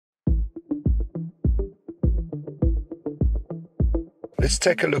Let's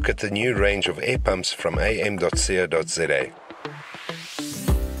take a look at the new range of air pumps from am.co.za.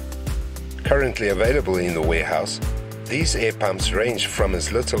 Currently available in the warehouse, these air pumps range from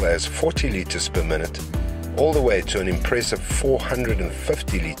as little as 40 litres per minute all the way to an impressive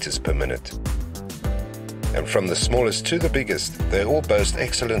 450 litres per minute. And from the smallest to the biggest, they all boast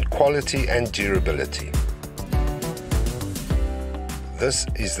excellent quality and durability. This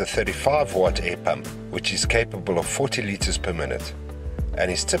is the 35-watt air pump, which is capable of 40 litres per minute and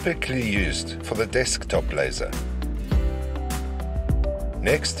is typically used for the desktop laser.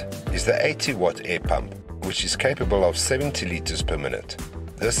 Next is the 80-watt air pump, which is capable of 70 litres per minute.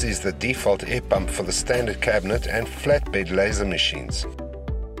 This is the default air pump for the standard cabinet and flatbed laser machines.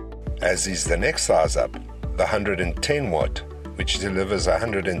 As is the next size up, the 110-watt, which delivers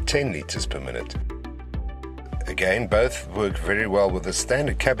 110 litres per minute. Again, both work very well with the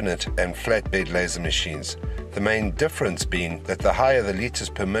standard cabinet and flatbed laser machines, the main difference being that the higher the litres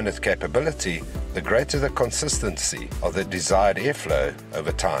per minute capability, the greater the consistency of the desired airflow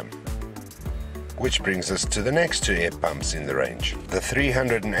over time. Which brings us to the next two air pumps in the range. The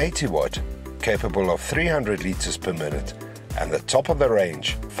 380-watt, capable of 300 litres per minute, and the top of the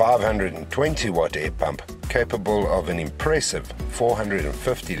range 520-watt air pump, capable of an impressive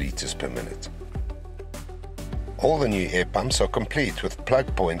 450 litres per minute. All the new air pumps are complete with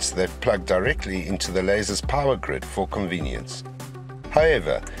plug points that plug directly into the laser's power grid for convenience.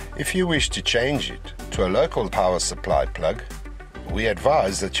 However, if you wish to change it to a local power supply plug, we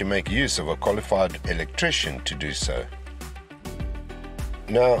advise that you make use of a qualified electrician to do so.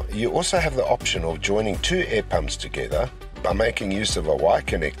 Now, you also have the option of joining two air pumps together by making use of a Y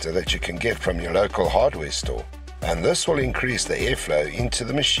connector that you can get from your local hardware store. And this will increase the airflow into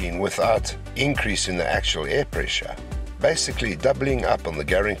the machine without increasing the actual air pressure, basically doubling up on the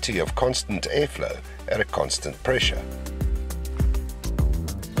guarantee of constant airflow at a constant pressure.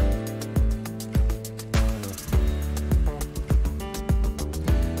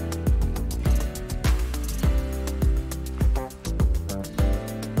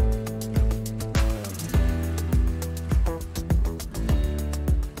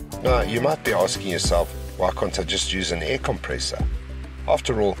 Now, you might be asking yourself, why can't I just use an air compressor?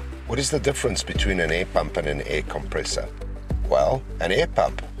 After all, what is the difference between an air pump and an air compressor? Well, an air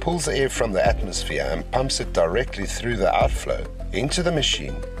pump pulls air from the atmosphere and pumps it directly through the outflow into the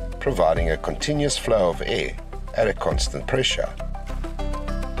machine, providing a continuous flow of air at a constant pressure.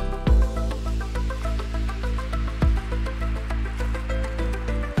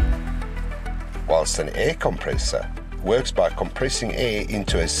 Whilst an air compressor works by compressing air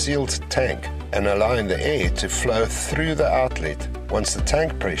into a sealed tank and allowing the air to flow through the outlet once the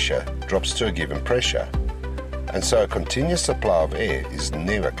tank pressure drops to a given pressure. And so a continuous supply of air is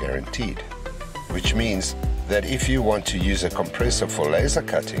never guaranteed, which means that if you want to use a compressor for laser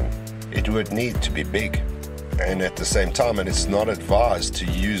cutting, it would need to be big. And at the same time, it is not advised to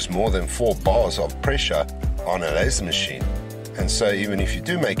use more than 4 bars of pressure on a laser machine. And so even if you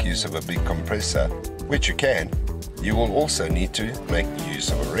do make use of a big compressor, which you can, you will also need to make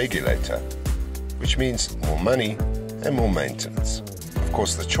use of a regulator, which means more money and more maintenance. Of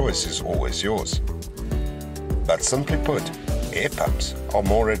course, the choice is always yours. But simply put, air pumps are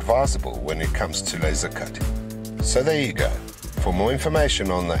more advisable when it comes to laser cutting. So there you go. For more information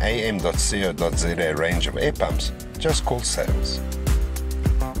on the am.co.za range of air pumps, just call sales.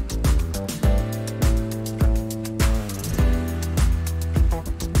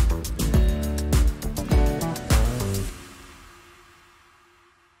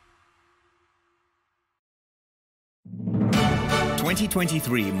 Twenty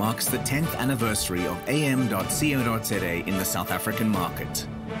 2023 marks the 10th anniversary of am.co.za in the South African market.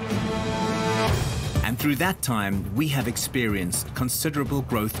 And through that time, we have experienced considerable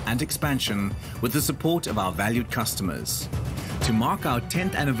growth and expansion with the support of our valued customers. To mark our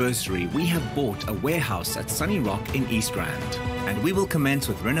 10th anniversary, we have bought a warehouse at Sunny Rock in East Rand, and we will commence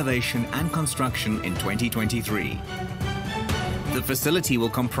with renovation and construction in 2023. The facility will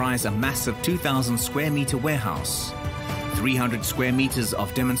comprise a massive 2,000 square meter warehouse, 300 square meters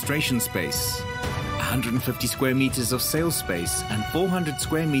of demonstration space, 150 square meters of sales space, and 400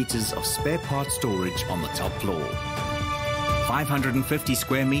 square meters of spare parts storage on the top floor. 550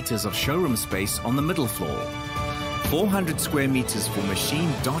 square meters of showroom space on the middle floor. 400 square meters for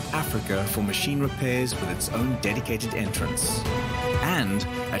Machine.Africa for machine repairs with its own dedicated entrance. And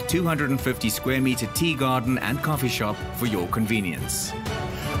a 250 square meter tea garden and coffee shop for your convenience.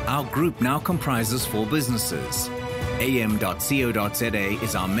 Our group now comprises 4 businesses. am.co.za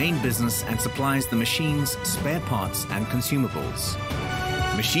is our main business and supplies the machines, spare parts and consumables.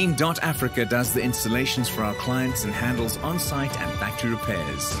 Machine.Africa does the installations for our clients and handles on-site and factory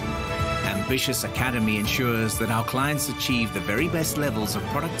repairs. Ambitious Academy ensures that our clients achieve the very best levels of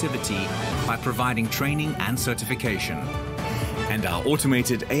productivity by providing training and certification. And our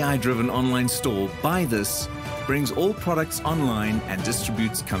automated AI-driven online store, Buy This, brings all products online and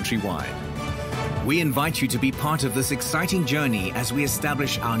distributes countrywide. We invite you to be part of this exciting journey as we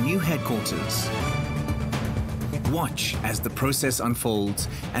establish our new headquarters. Watch as the process unfolds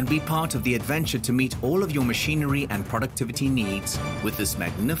and be part of the adventure to meet all of your machinery and productivity needs with this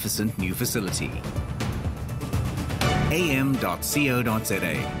magnificent new facility. am.co.za.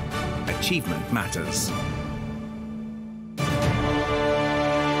 Achievement matters.